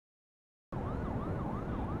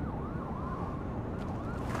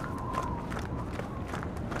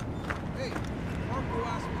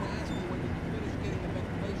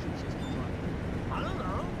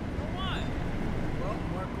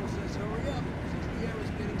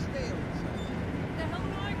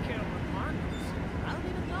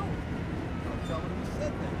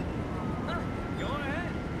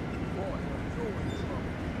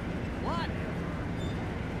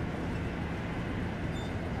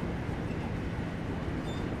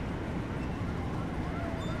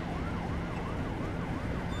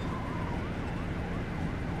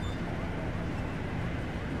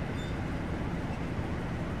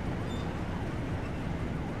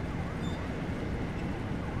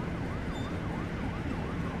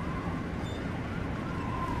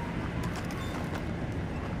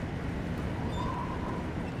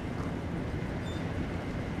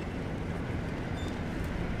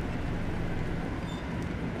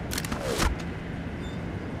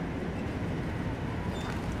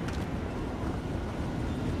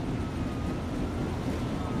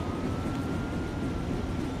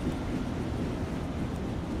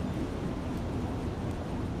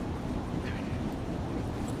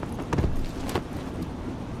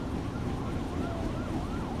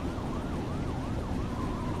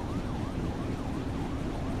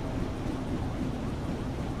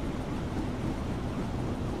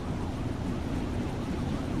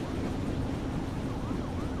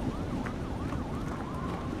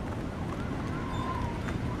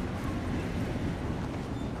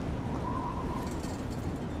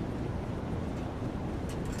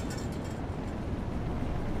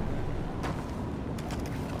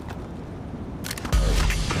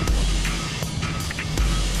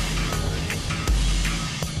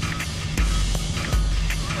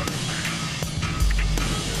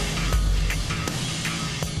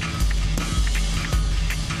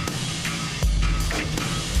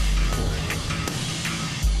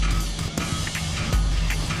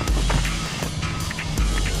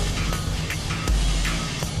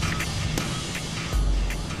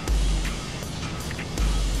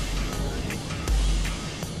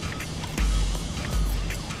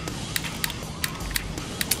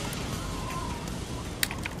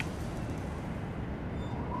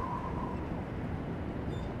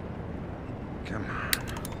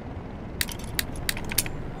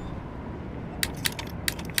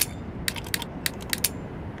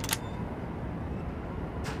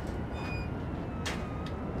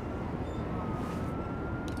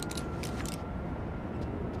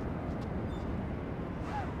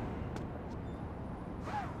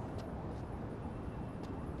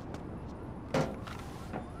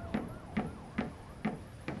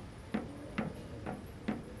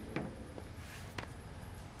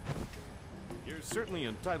certainly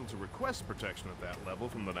entitled to request protection at that level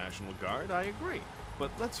from the National Guard, I agree.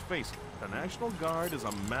 But let's face it, the National Guard is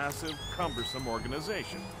a massive, cumbersome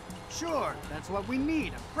organization. Sure, that's what we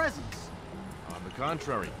need, a presence. On the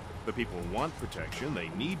contrary, the people want protection, they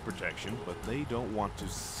need protection, but they don't want to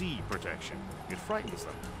see protection. It frightens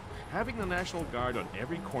them. Having the National Guard on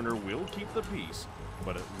every corner will keep the peace,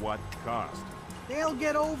 but at what cost? They'll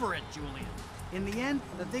get over it, Julian. In the end,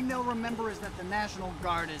 the thing they'll remember is that the National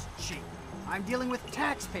Guard is cheap. I'm dealing with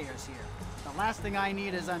taxpayers here. The last thing I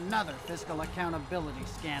need is another fiscal accountability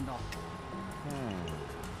scandal.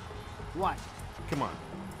 What? Come on,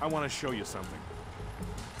 I want to show you something.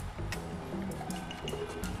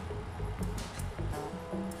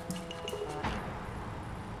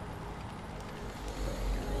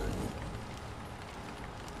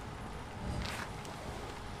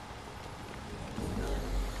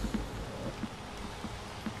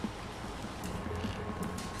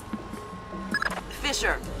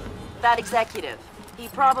 Fisher, that executive. He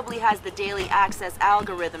probably has the daily access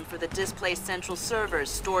algorithm for the Displace central servers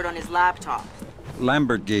stored on his laptop.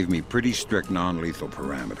 Lambert gave me pretty strict non-lethal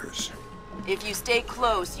parameters. If you stay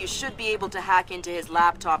close, you should be able to hack into his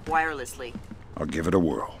laptop wirelessly. I'll give it a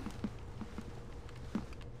whirl.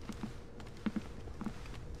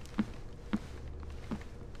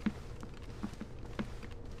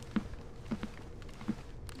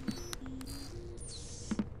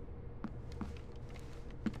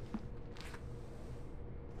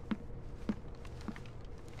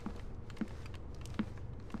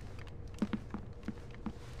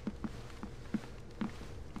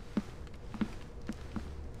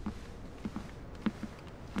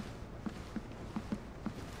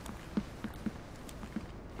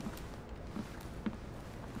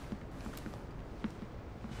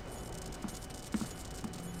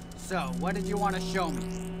 So, what did you want to show me?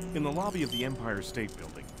 In the lobby of the Empire State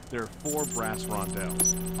Building, there are 4 brass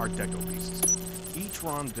rondelles, Art Deco pieces. Each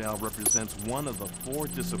rondelle represents one of the 4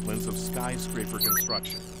 disciplines of skyscraper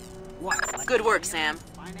construction. What? Like Good work, Sam.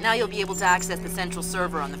 Now you'll be able to access the central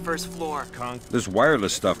server on the first floor. This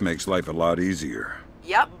wireless stuff makes life a lot easier.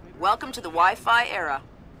 Yep. Welcome to the Wi-Fi era.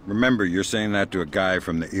 Remember, you're saying that to a guy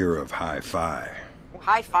from the era of hi-fi.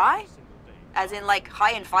 Hi-Fi? As in, like,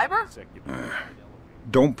 high in fiber?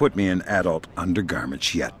 Don't put me in adult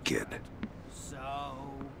undergarments yet, kid. So...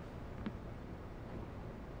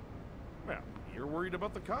 Well, you're worried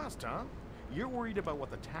about the cost, huh? You're worried about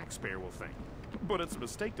what the taxpayer will think. But it's a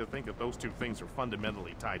mistake to think that those two things are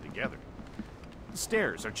fundamentally tied together.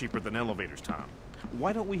 Stairs are cheaper than elevators, Tom.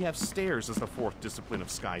 Why don't we have stairs as the 4th discipline of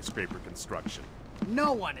skyscraper construction?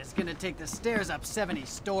 No one is gonna take the stairs up 70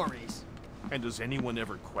 stories. And does anyone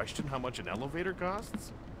ever question how much an elevator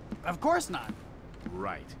costs? Of course not.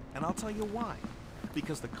 Right. And I'll tell you why.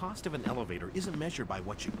 Because the cost of an elevator isn't measured by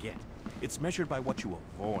what you get. It's measured by what you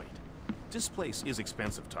avoid. Displace is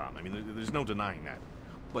expensive, Tom. I mean, there's no denying that.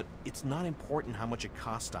 But it's not important how much it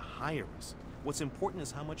costs to hire us. What's important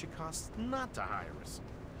is how much it costs not to hire us.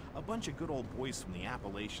 A bunch of good old boys from the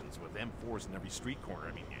Appalachians with M4s in every street corner.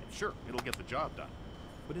 I mean, yeah, sure, it'll get the job done.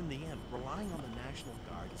 But in the end, relying on the National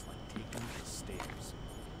Guard is like taking the stairs.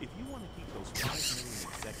 If you want to keep those 5 million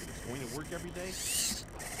executives going to work every day...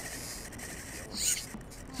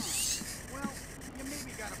 Well, you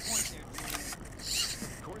maybe got a point there, Julian.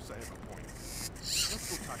 Of course I have a point. Let's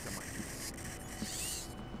go talk to Mike.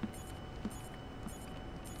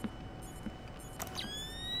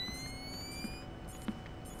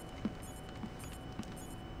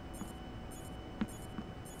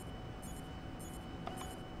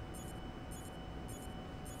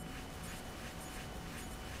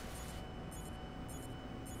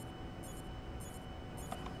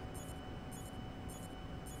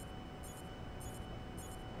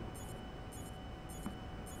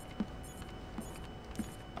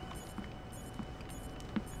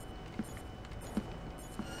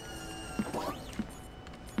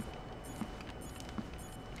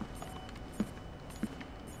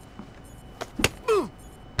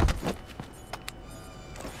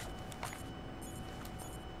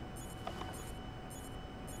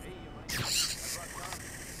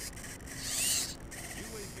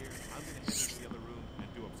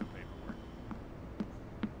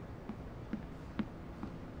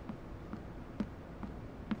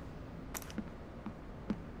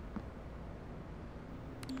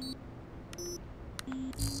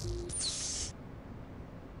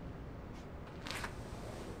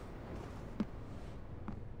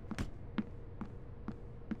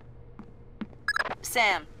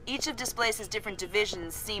 Sam, each of Displace's different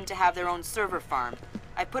divisions seem to have their own server farm.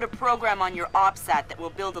 I put a program on your OPSAT that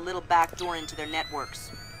will build a little backdoor into their networks.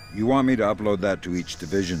 You want me to upload that to each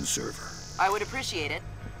division server? I would appreciate it.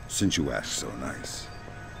 Since you asked so nice.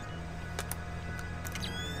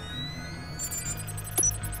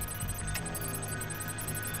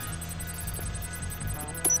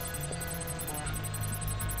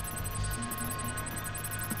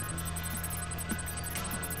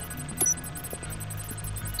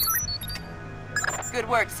 Good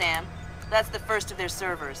work, Sam. That's the first of their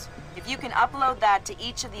servers. If you can upload that to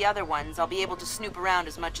each of the other ones, I'll be able to snoop around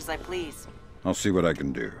as much as I please. I'll see what I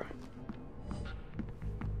can do.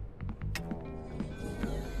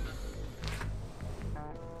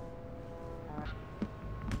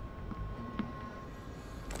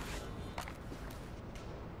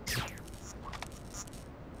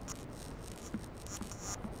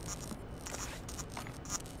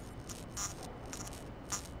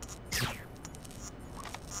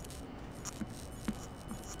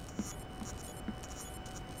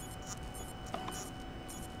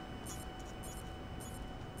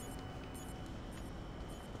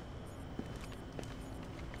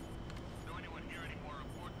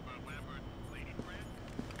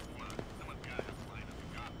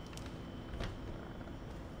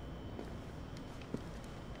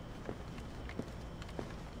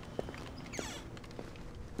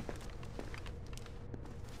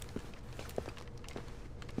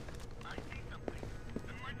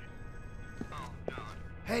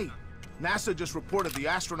 Hey, NASA just reported the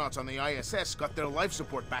astronauts on the ISS got their life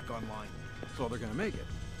support back online. So they're gonna make it.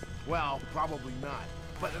 Well, probably not.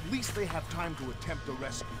 But at least they have time to attempt a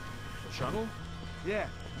rescue. The shuttle? Yeah,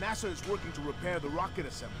 NASA is working to repair the rocket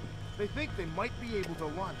assembly. They think they might be able to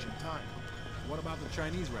launch in time. What about the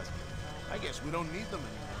Chinese rescue? I guess we don't need them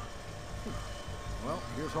anymore. Well,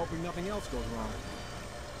 here's hoping nothing else goes wrong.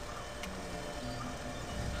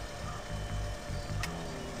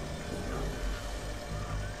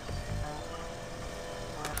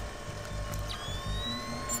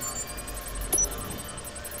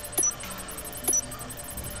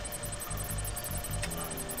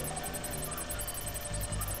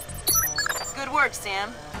 Good work,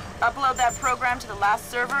 Sam. Upload that program to the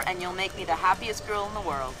last server and you'll make me the happiest girl in the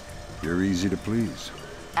world. You're easy to please.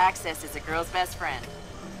 Access is a girl's best friend.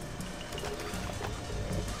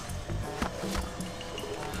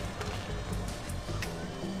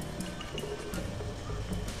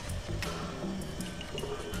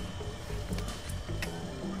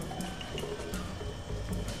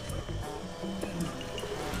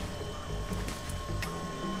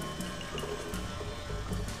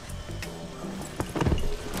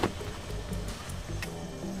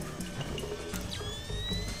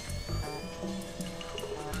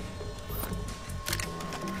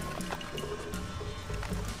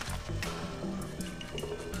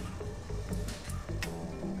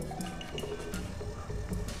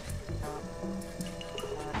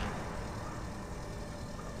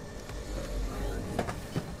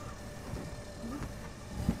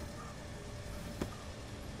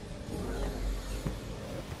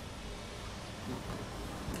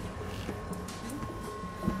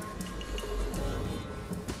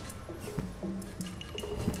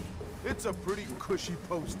 It's a pretty cushy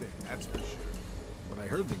posting, that's for sure. But I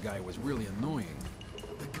heard the guy was really annoying.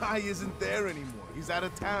 The guy isn't there anymore. He's out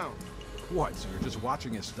of town. What, so you're just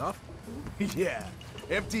watching his stuff? Yeah,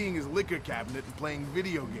 emptying his liquor cabinet and playing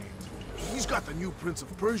video games. He's got the new Prince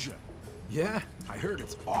of Persia. Yeah, I heard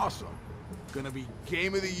it's awesome. Gonna be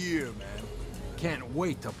game of the year, man. Can't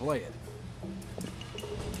wait to play it.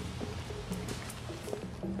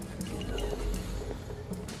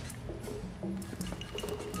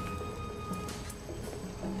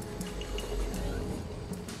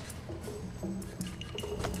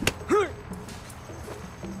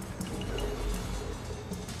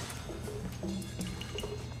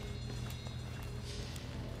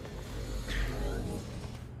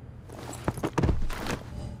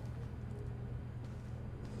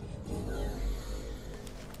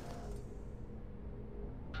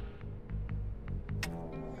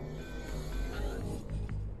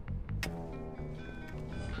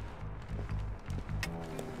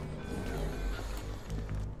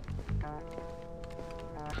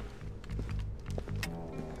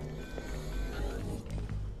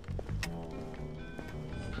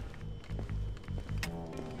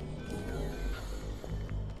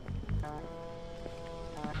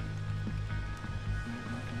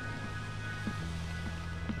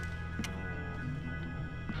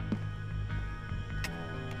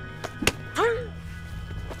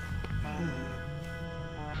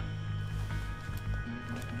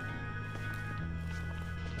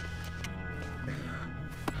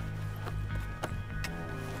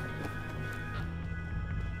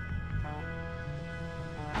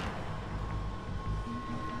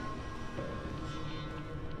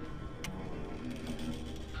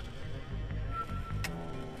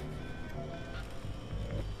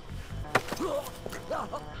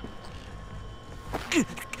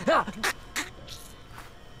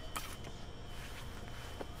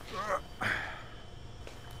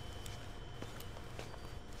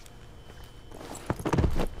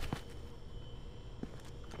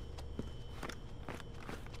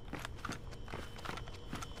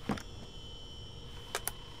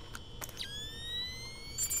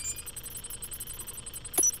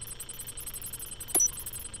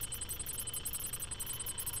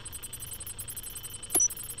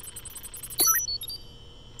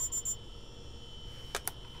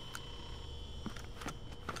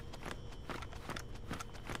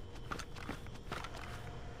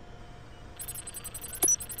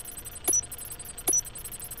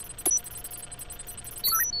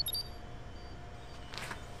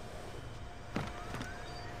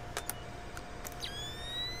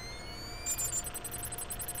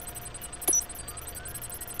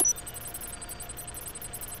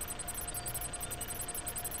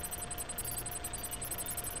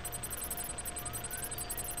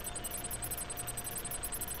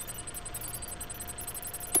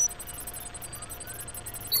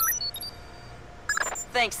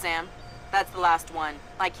 Thanks, Sam. That's the last one.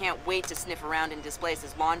 I can't wait to sniff around in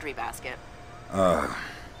Displace's laundry basket.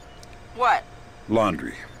 What?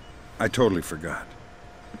 Laundry. I totally forgot.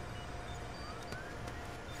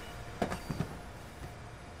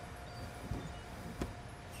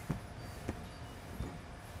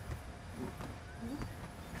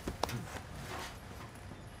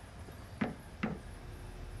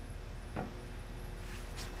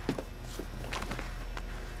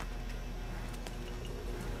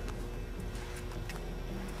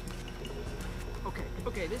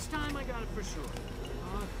 Okay, this time I got it for sure.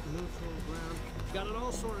 Off, neutral, ground. Got it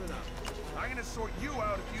all sorted out. I'm gonna sort you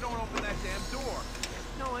out if you don't open that damn door.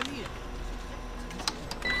 No, I need it.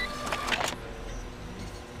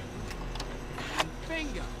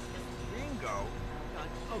 Bingo. Bingo?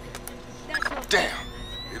 Okay. That's what... Damn!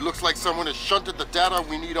 It looks like someone has shunted the data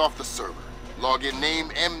we need off the server. Login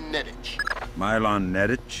name M. Nedich. Mylon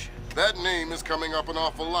Nedich? That name is coming up an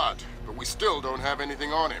awful lot, but we still don't have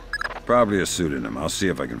anything on him. Probably a pseudonym. I'll see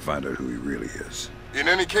if I can find out who he really is. In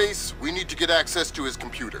any case, we need to get access to his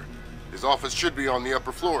computer. His office should be on the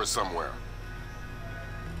upper floor somewhere.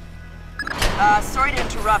 Sorry to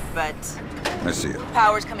interrupt, but I see it.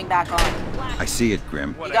 power's coming back on. I see it,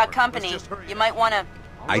 Grim. You got company. You might wanna...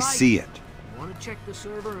 I see it. Want to check the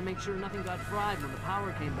server and make sure nothing got fried when the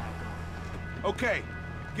power came back on. Okay.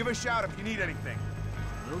 Give a shout if you need anything.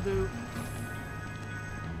 Will do.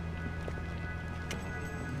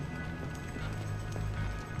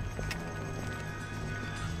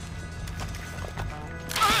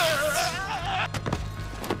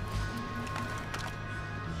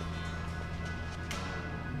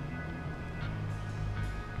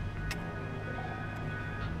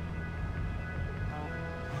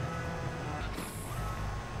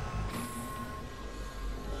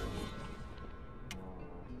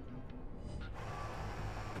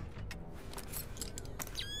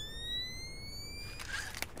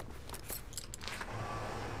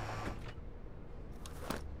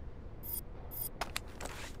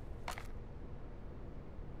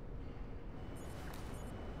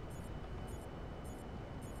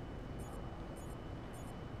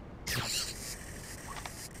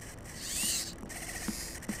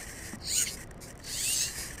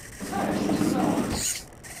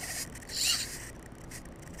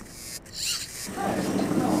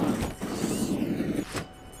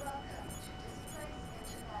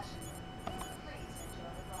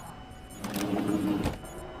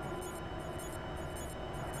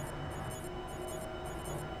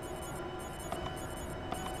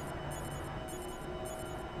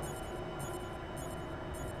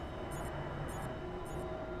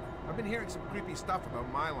 I've been hearing some creepy stuff about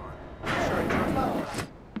Mylon. Sure, I trust him.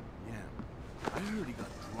 Yeah. I heard he got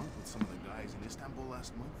drunk with some of the guys in Istanbul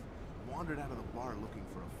last month. Wandered out of the bar looking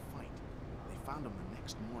for a fight. They found him the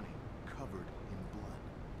next morning, covered in blood.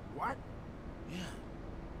 What? Yeah.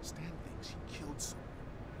 Stan thinks he killed someone.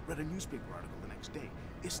 Read a newspaper article the next day.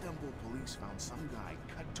 Istanbul police found some guy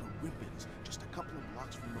cut to ribbons just a couple of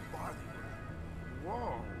blocks from the bar they were at.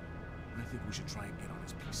 Whoa. I think we should try and get on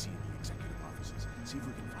his PC in the executive offices, see if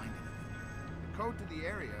we can find anything. The code to the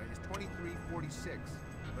area is 2346,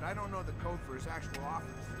 but I don't know the code for his actual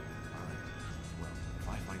office. All right. Well, if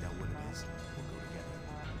I find out what it is, we'll go together.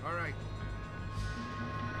 All right.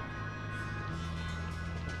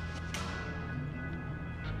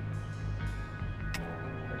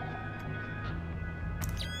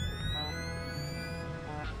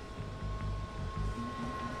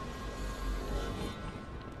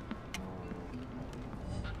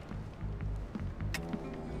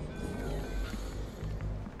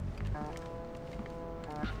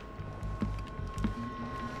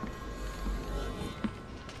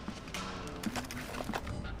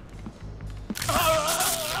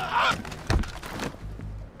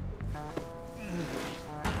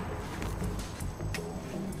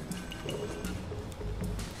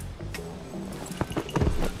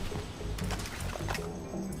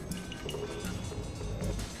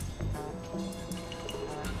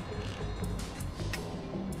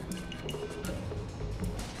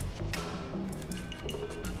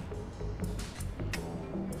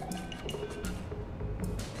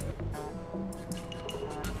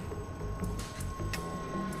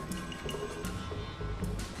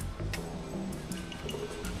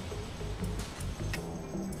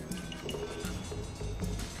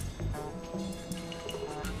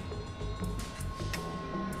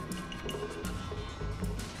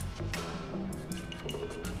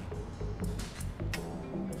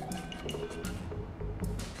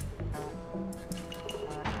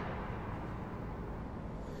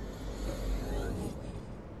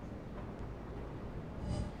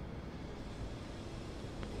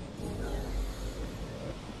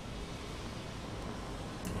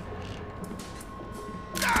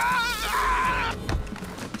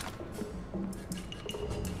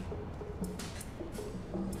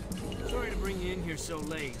 here so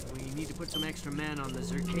late. We need to put some extra men on the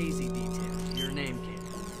Zerkazy detail. Your name,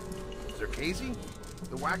 kid. Zerkazy?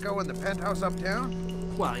 The wacko in the penthouse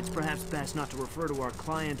uptown? Well, it's perhaps best not to refer to our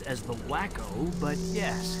client as the wacko, but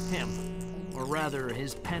yes, him. Or rather,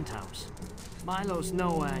 his penthouse. Milos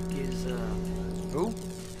Nowak is, Who?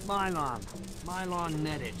 Milon. Milon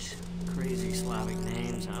Nedic. Crazy Slavic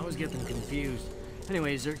names. I always get them confused.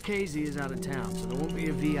 Anyway, Zerkazy is out of town, so there won't be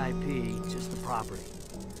a VIP, just the property.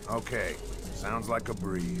 Okay. Sounds like a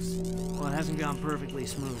breeze. Well, it hasn't gone perfectly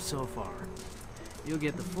smooth so far. You'll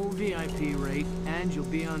get the full VIP rate, and you'll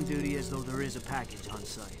be on duty as though there is a package on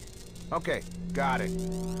site. Okay, got it.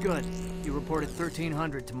 Good. You report at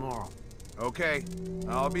 1300 tomorrow. Okay,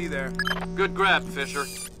 I'll be there. Good grab, Fisher.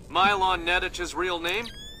 Milon Nedic's real name?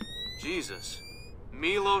 Jesus.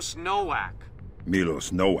 Milos Nowak.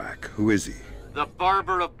 Milos Nowak, who is he? The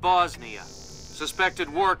Barber of Bosnia.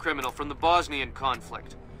 Suspected war criminal from the Bosnian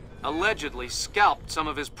conflict. Allegedly scalped some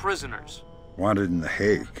of his prisoners. Wanted in The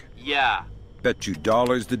Hague. Yeah. Bet you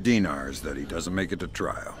dollars to dinars that he doesn't make it to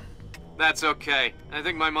trial. That's okay. I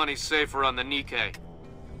think my money's safer on the Nikkei.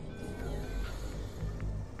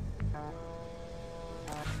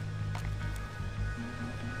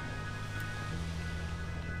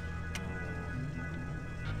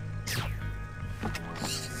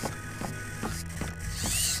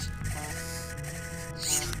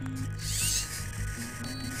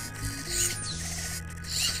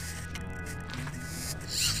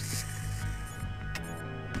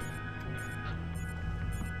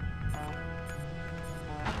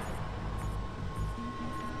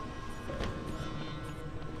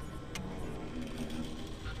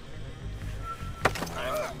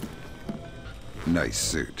 Nice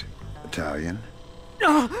suit. Italian?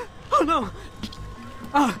 Oh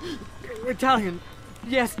no! Italian.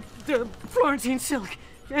 Yes, the Florentine silk.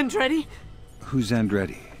 Andretti? Who's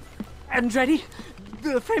Andretti? Andretti?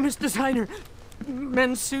 The famous designer.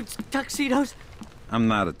 Men's suits, tuxedos. I'm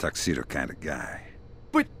not a tuxedo kind of guy.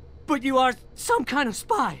 But you are some kind of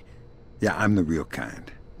spy. Yeah, I'm the real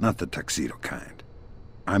kind, not the tuxedo kind.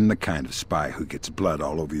 I'm the kind of spy who gets blood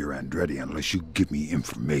all over your Andretti unless you give me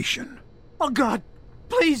information. Oh God,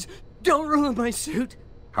 please, don't ruin my suit.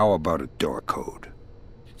 How about a door code?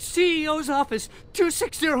 CEO's office,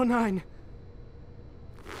 2609.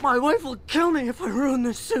 My wife will kill me if I ruin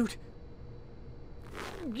this suit.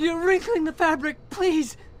 You're wrinkling the fabric,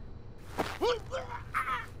 please.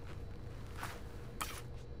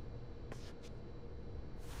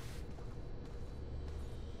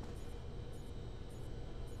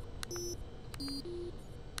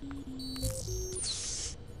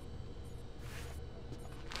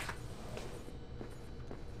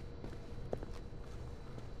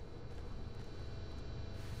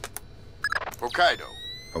 Hokkaido.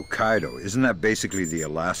 Hokkaido, isn't that basically the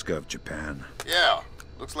Alaska of Japan? Yeah.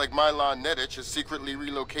 Looks like Milon Nedic has secretly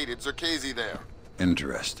relocated Zerkazy there.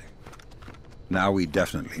 Interesting. Now we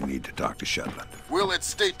definitely need to talk to Shetland. We'll let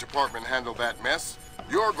State Department handle that mess.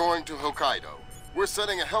 You're going to Hokkaido. We're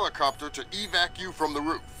sending a helicopter to evac you from the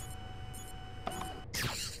roof.